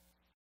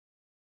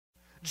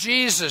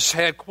 Jesus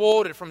had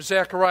quoted from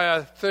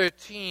Zechariah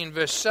 13,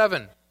 verse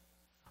 7,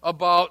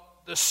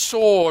 about the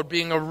sword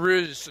being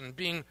arisen,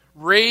 being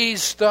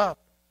raised up.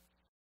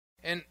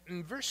 And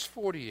in verse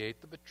 48,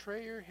 the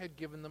betrayer had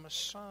given them a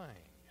sign,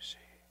 you see,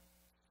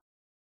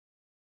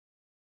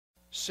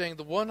 saying,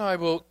 the one I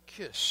will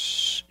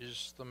kiss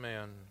is the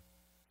man.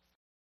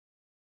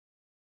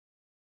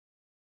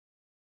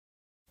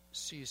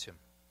 Seize him.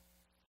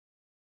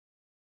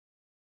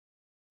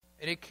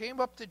 And he came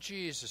up to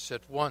Jesus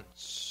at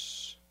once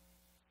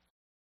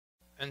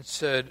and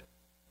said,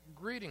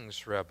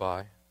 greetings, Rabbi.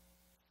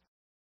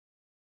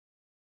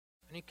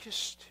 And he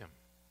kissed him.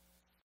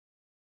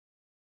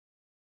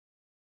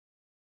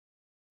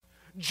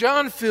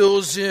 John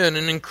fills in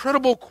an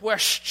incredible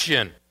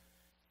question.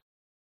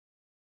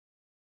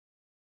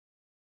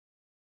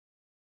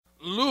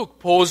 Luke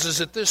poses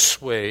it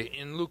this way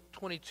in Luke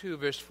 22,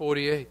 verse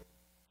 48.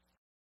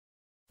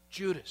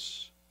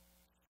 Judas,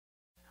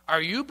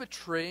 are you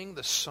betraying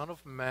the Son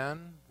of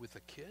Man with a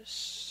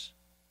kiss?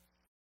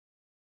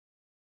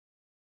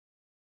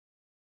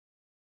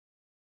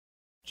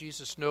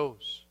 Jesus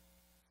knows.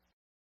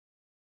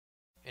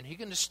 And he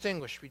can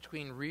distinguish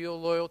between real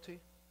loyalty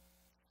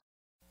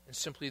and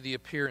simply the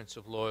appearance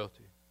of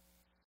loyalty.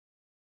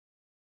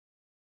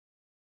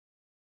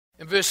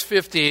 In verse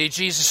 50,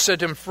 Jesus said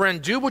to him,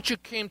 "Friend, do what you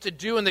came to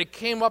do." And they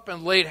came up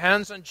and laid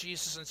hands on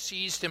Jesus and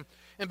seized him.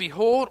 And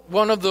behold,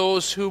 one of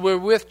those who were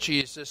with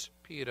Jesus,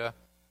 Peter,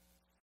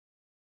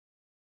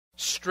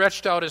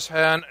 stretched out his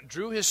hand,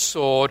 drew his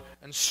sword,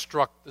 and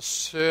struck the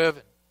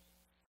servant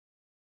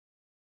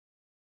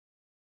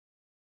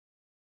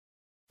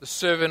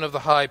of the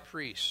high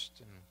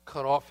priest, and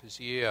cut off his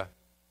ear.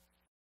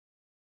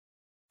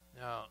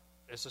 Now,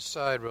 as a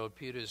side road,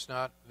 Peter is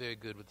not very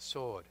good with the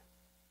sword.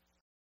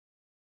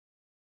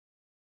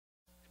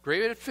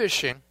 Great at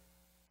fishing,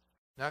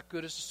 not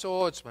good as a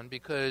swordsman,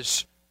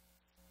 because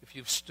if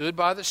you've stood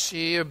by the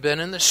sea or been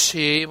in the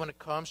sea, when it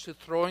comes to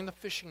throwing the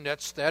fishing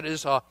nets, that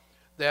is a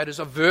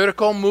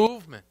vertical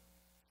movement.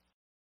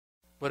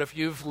 But if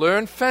you've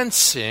learned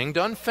fencing,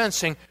 done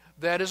fencing,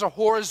 that is a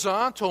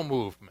horizontal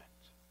movement.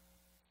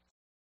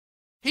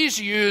 He's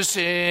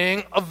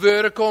using a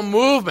vertical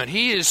movement.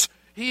 He is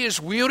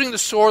wielding the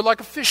sword like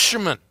a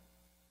fisherman.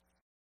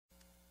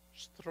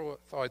 Thought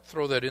I'd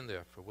throw that in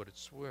there for what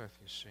it's worth,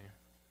 you see.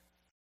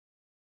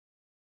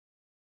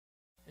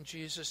 And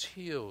Jesus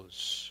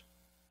heals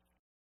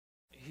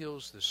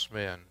this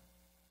man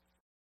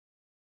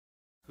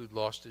who'd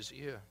lost his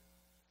ear.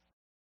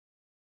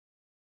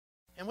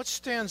 And what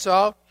stands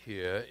out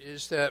here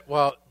is that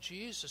while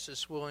Jesus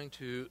is willing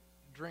to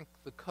drink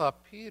the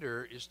cup,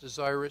 Peter is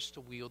desirous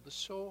to wield the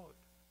sword.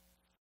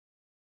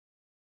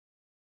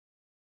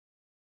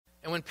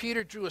 And when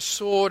Peter drew a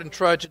sword and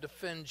tried to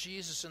defend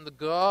Jesus in the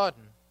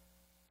garden,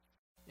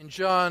 in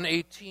John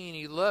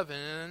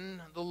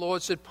 18:11, the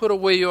Lord said, "Put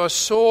away your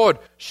sword.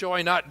 Shall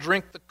I not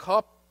drink the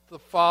cup the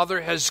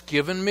Father has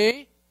given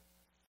me?"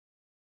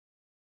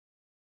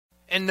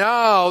 And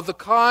now the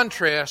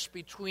contrast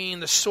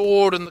between the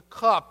sword and the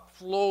cup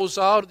flows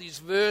out of these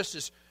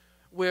verses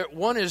where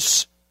one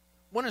is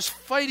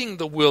fighting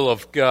the will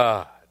of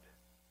God,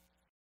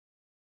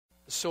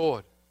 the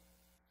sword.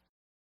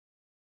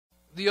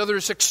 The other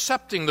is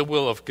accepting the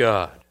will of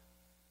God,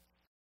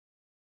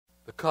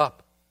 the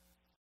cup.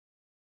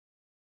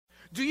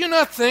 Do you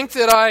not think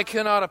that I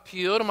cannot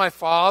appeal to my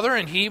Father,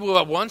 and He will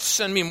at once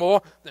send me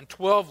more than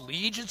 12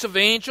 legions of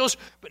angels?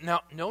 But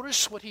now,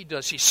 notice what He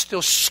does. He's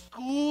still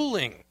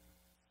schooling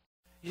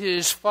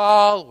His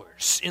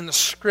followers in the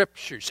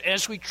Scriptures,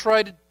 as we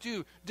try to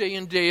do day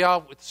in, day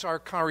out with our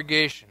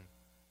congregation.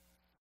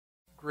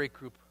 Great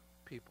group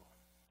of people.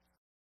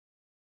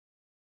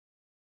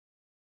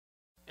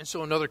 And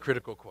so another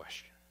critical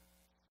question.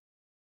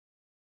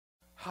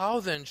 How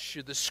then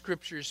should the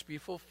Scriptures be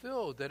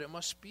fulfilled that it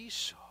must be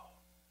so?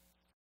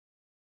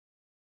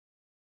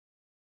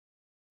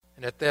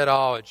 And at that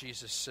hour,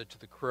 Jesus said to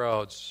the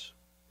crowds,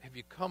 "Have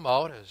you come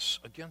out as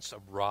against a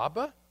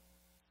robber,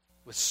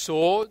 with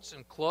swords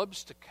and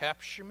clubs to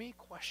capture me?"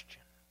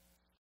 Question.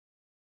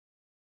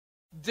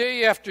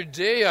 "Day after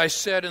day I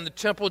sat in the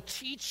temple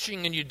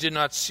teaching, and you did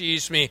not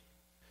seize me."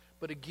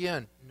 But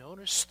again,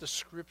 notice the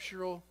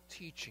scriptural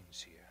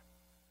teachings here.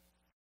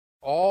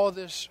 All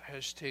this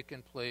has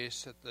taken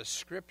place that the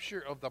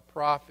scripture of the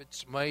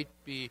prophets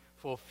might be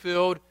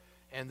fulfilled.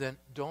 And then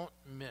don't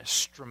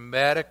miss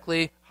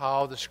dramatically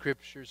how the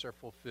scriptures are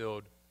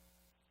fulfilled.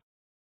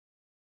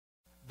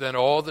 Then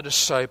all the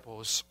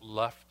disciples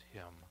left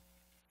him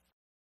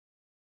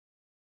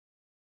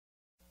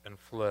and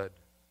fled.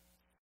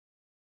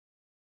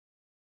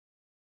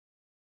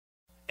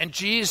 And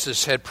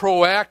Jesus had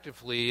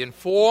proactively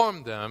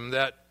informed them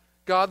that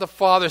God the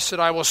Father said,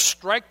 "I will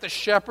strike the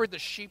shepherd, the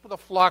sheep of the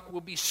flock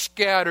will be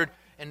scattered."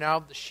 And now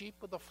the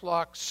sheep of the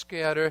flock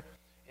scatter,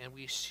 and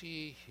we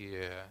see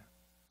here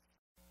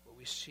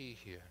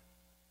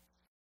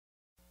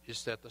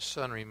is that the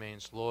Son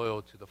remains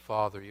loyal to the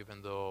Father,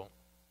 even though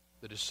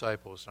the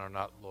disciples are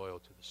not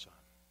loyal to the Son.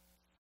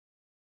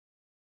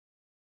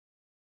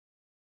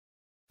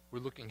 We're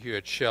looking here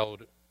at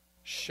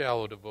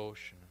shallow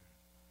devotion,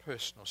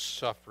 personal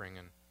suffering,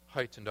 and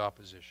heightened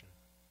opposition.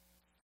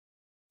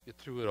 Yet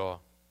through it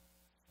all,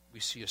 we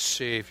see a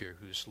Savior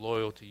who's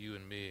loyal to you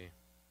and me,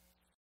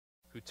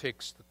 who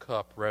takes the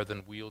cup rather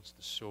than wields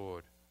the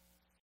sword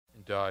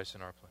and dies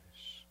in our place.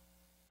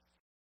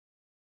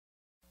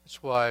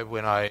 That's why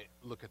when I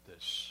look at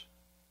this,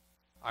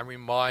 I'm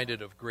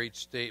reminded of great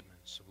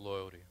statements of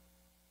loyalty.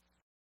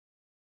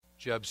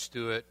 Jeb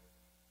Stuart,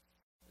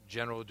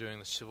 general during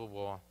the Civil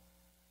War,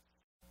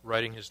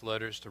 writing his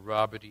letters to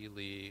Robert E.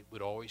 Lee,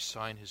 would always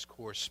sign his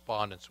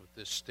correspondence with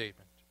this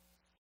statement: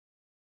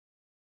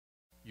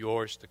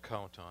 "Yours to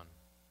count on."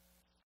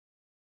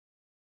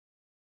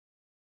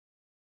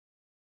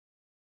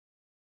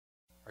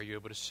 Are you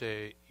able to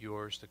say,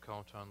 "Yours to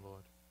count on,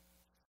 Lord,"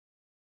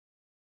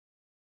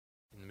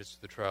 in the midst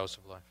of the trials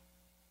of life?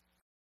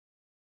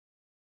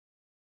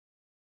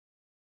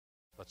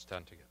 Let's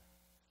stand together.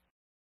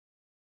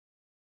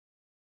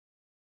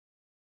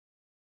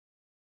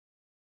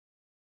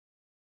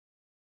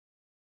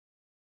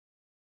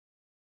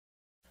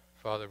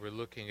 Father, we're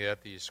looking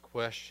at these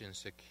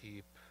questions that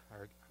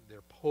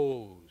they're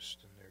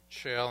posed, and they're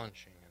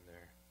challenging, and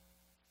they're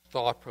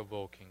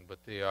thought-provoking,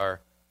 but they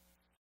are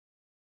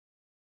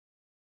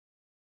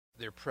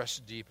they're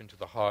pressed deep into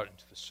the heart,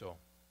 into the soul,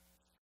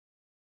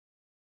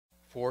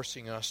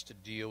 forcing us to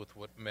deal with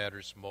what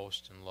matters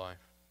most in life.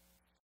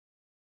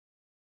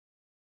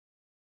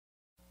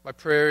 My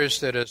prayer is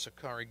that as a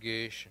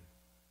congregation,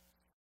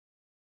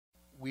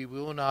 we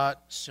will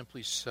not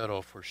simply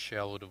settle for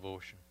shallow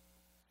devotion.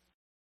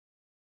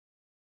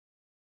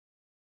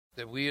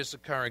 That we as a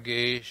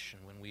congregation,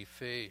 when we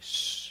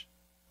face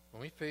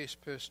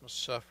personal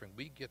suffering,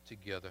 we get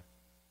together.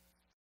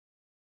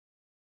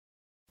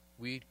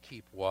 We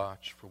keep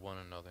watch for one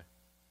another.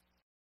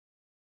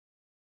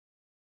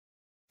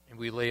 And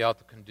we lay out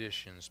the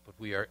conditions, but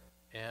we are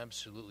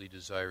absolutely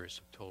desirous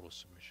of total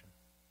submission.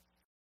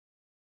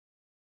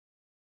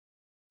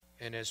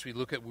 And as we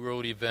look at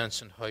world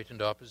events and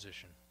heightened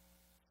opposition,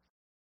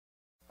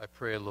 I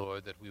pray,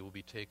 Lord, that we will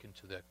be taken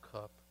to that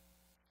cup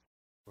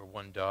where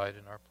one died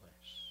in our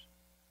place,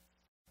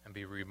 and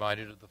be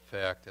reminded of the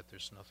fact that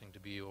there's nothing to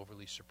be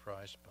overly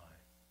surprised by.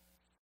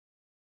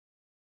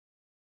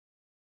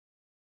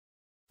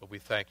 But we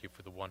thank you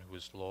for the one who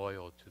is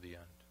loyal to the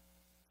end.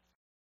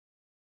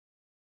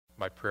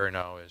 My prayer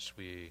now as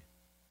we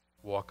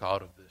walk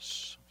out of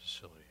this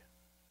facility,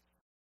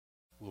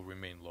 we'll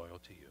remain loyal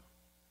to you.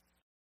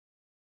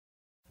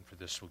 And for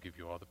this we'll give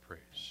you all the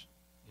praise.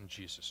 In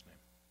Jesus'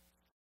 name.